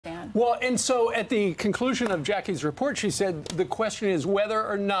man. Well, and so at the conclusion of Jackie's report, she said the question is whether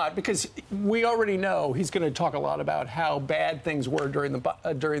or not, because we already know he's going to talk a lot about how bad things were during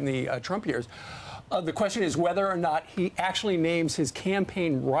the Trump years. The question is whether or not he actually names his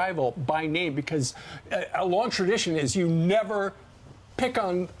campaign rival by name, because a long tradition is you never pick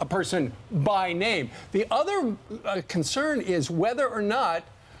on a person by name. The other concern is whether or not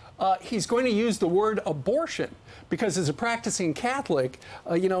he's going to use the word abortion, because as a practicing Catholic,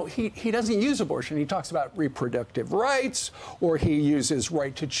 you know, he doesn't use abortion. He talks about reproductive rights, or he uses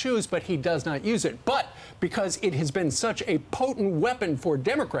right to choose, but he does not use it. But because it has been such a potent weapon for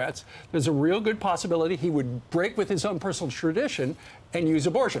Democrats, there's a real good possibility he would break with his own personal tradition and use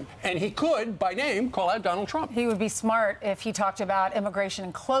abortion. And he could, by name, call out Donald Trump. He would be smart if he talked about immigration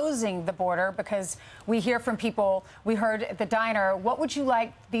and closing the border, because we hear from people, we heard at the diner, what would you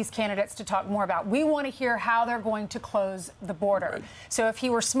like these candidates to talk more about? We want to hear how they're going to close the border. Right. So if he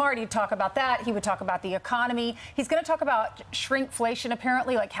were smart, he'd talk about that. He would talk about the economy. He's going to talk about shrinkflation,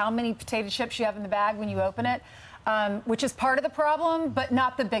 apparently, like how many potato chips you have in the bag when you open it. Which is part of the problem, but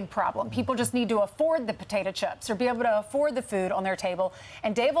not the big problem. People just need to afford the potato chips or be able to afford the food on their table.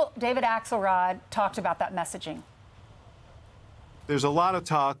 And David Axelrod talked about that messaging. There's a lot of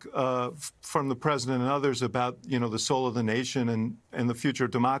talk from the president and others about, you know, the soul of the nation and the future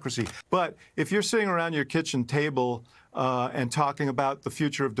of democracy. But if you're sitting around your kitchen table and talking about the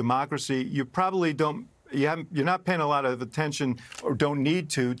future of democracy, you probably don't. You're not paying a lot of attention, or don't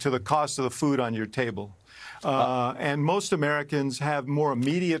need to the cost of the food on your table. And most Americans have more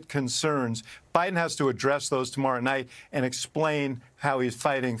immediate concerns. Biden has to address those tomorrow night and explain how he's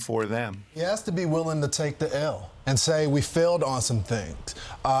fighting for them. He has to be willing to take the L and say we failed on some things.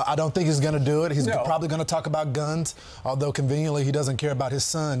 I don't think he's going to do it. He's probably going to talk about guns, although conveniently he doesn't care about his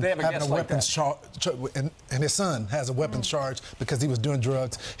son having a weapons charge, and his son has a weapons charge because he was doing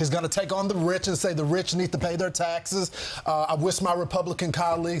drugs. He's going to take on the rich and say the rich need to pay their taxes. I wish my Republican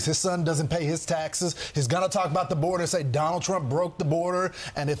colleagues, his son doesn't pay his taxes. He's going to talk about the border and say Donald Trump broke the border,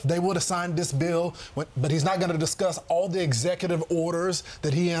 and if they would have signed this bill, but he's not going to discuss all the executive orders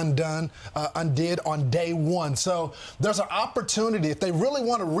that he undid on day one. So there's an opportunity. If they really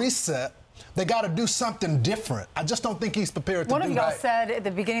want to reset, they got to do something different. I just don't think he's prepared to do that. One of y'all said at the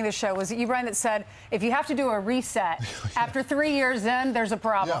beginning of the show, was it you, Brian, that said, if you have to do a reset, after 3 years in, there's a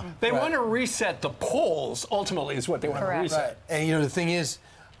problem. Yeah, they want to reset the polls, ultimately, is what they want to reset. Right. And, you know, the thing is,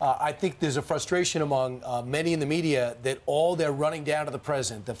 I think there's a frustration among many in the media that all they're running down to the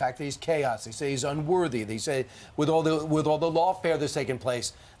president, the fact that he's chaos. They say he's unworthy. They say with all the lawfare that's taking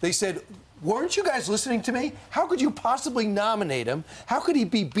place, they said, weren't you guys listening to me? How could you possibly nominate him? How could he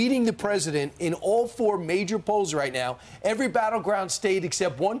be beating the president in all 4 major polls right now? Every battleground state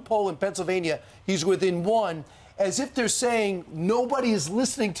except one poll in Pennsylvania, he's within 1. As if they're saying nobody is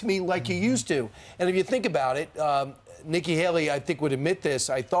listening to me like you used to. And if you think about it, Nikki Haley, I think, would admit this.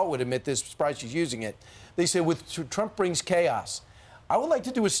 I thought would admit this. Surprised she's using it. They said Trump brings chaos. I would like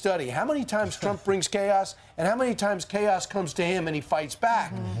to do a study. How many times Trump brings chaos and how many times chaos comes to him and he fights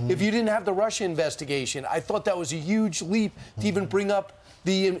back? If you didn't have the Russia investigation, I thought that was a huge leap to even bring up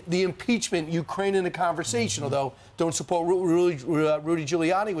the impeachment, Ukraine in the conversation, although don't support Rudy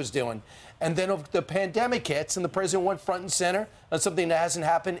Giuliani was doing. And then the pandemic hits and the president went front and center on something that hasn't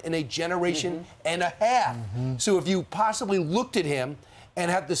happened in a generation and a half. So if you possibly looked at him and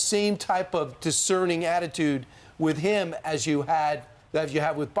had the same type of discerning attitude with him as you have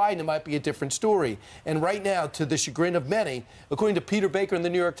with Biden, it might be a different story. And right now, to the chagrin of many, according to Peter Baker in the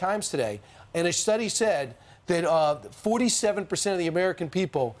New York Times today, and a study said that 47% of the American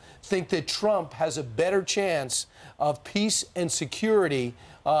people think that Trump has a better chance of peace and security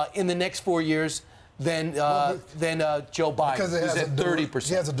in the next 4 years than Joe Biden, because who's at 30%.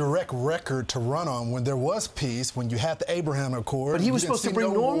 He has a direct record to run on when there was peace, when you had the Abraham Accord. But he was supposed to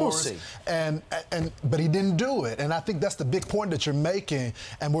bring normalcy. But he didn't do it. And I think that's the big point that you're making.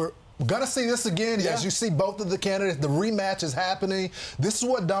 And we're going to see this again as you see both of the candidates. The rematch is happening. This is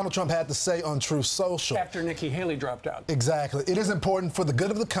what Donald Trump had to say on Truth Social. After Nikki Haley dropped out. Exactly. It is important for the good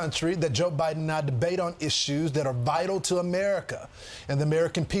of the country that Joe Biden and I debate on issues that are vital to America and the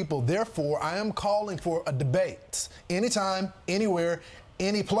American people. Therefore, I am calling for a debate anytime, anywhere,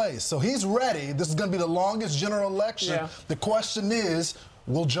 any place. So he's ready. This is going to be the longest general election. Yeah. The question is,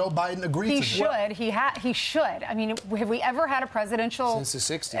 will Joe Biden agree to it? He should. I mean, have we ever had a presidential... Since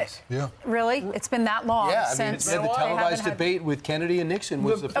the 60s. Yeah. Really? It's been that long. Yeah, I mean, the televised debate with Kennedy and Nixon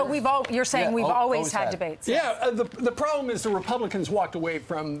was the first. You're saying we've always had debates. Yeah, the problem is the Republicans walked away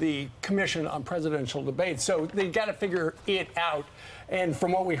from the Commission on Presidential Debates, so they got to figure it out. And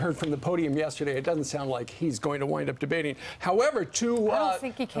from what we heard from the podium yesterday, it doesn't sound like he's going to wind up debating. However, I don't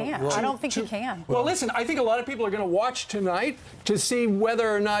think he can. I don't think he can. Well, listen, I think a lot of people are going to watch tonight to see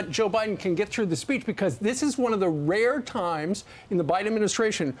whether or not Joe Biden can get through the speech, because this is one of the rare times in the Biden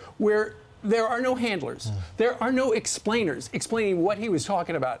administration where there are no handlers. There are no explainers explaining what he was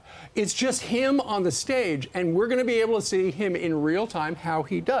talking about. It's just him on the stage, and we're going to be able to see him in real time how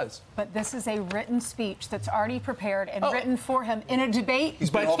he does. But this is a written speech that's already prepared and written for him in a debate.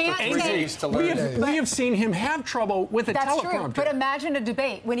 He's been off for 3 days to learn. We have seen him have trouble with a teleprompter. That's true, but imagine a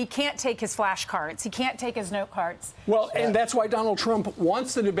debate when he can't take his flashcards, he can't take his note cards. Well, and that's why Donald Trump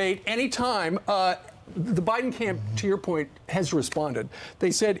wants the debate anytime. The Biden camp, to your point, has responded.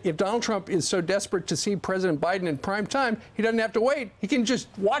 They said if Donald Trump is so desperate to see President Biden in prime time, he doesn't have to wait. He can just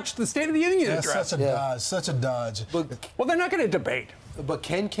watch the State of the Union address. Such a dodge. Well, they're not going to debate. But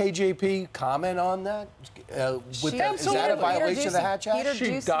can KJP comment on that? Is that a violation of the Hatch Act?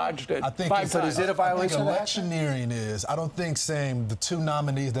 She dodged it. I think is it a violation of the Hatch Act? Electioneering is. I don't think saying the 2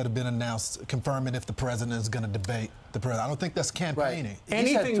 nominees that have been announced, confirming if the president is going to debate the president. I don't think that's campaigning. Right.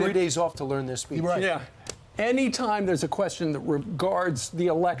 He's had 3 days off to learn this speech. Right. Yeah. Anytime there's a question that regards the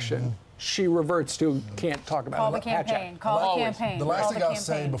election, she reverts to can't talk about it. Call the campaign. Call the campaign. The last thing I'll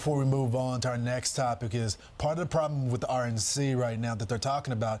say before we move on to our next topic is part of the problem with the RNC right now that they're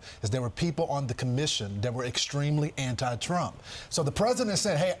talking about is there were people on the commission that were extremely anti-Trump. So the president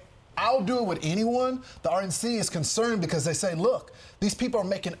said, hey, I'll do it with anyone. The RNC is concerned because they say, look, these people are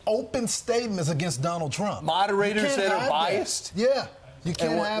making open statements against Donald Trump. Moderators that are biased? Yeah. You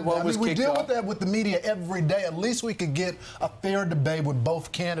can't have that. I mean, we deal with that with the media every day. At least we could get a fair debate when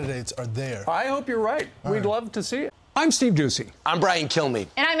both candidates are there. I hope you're right. We'd love to see it. I'm Steve Ducey. I'm Brian Kilmeade.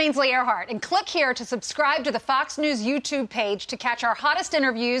 And I'm Ainsley Earhart. And click here to subscribe to the Fox News YouTube page to catch our hottest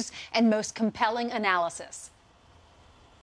interviews and most compelling analysis.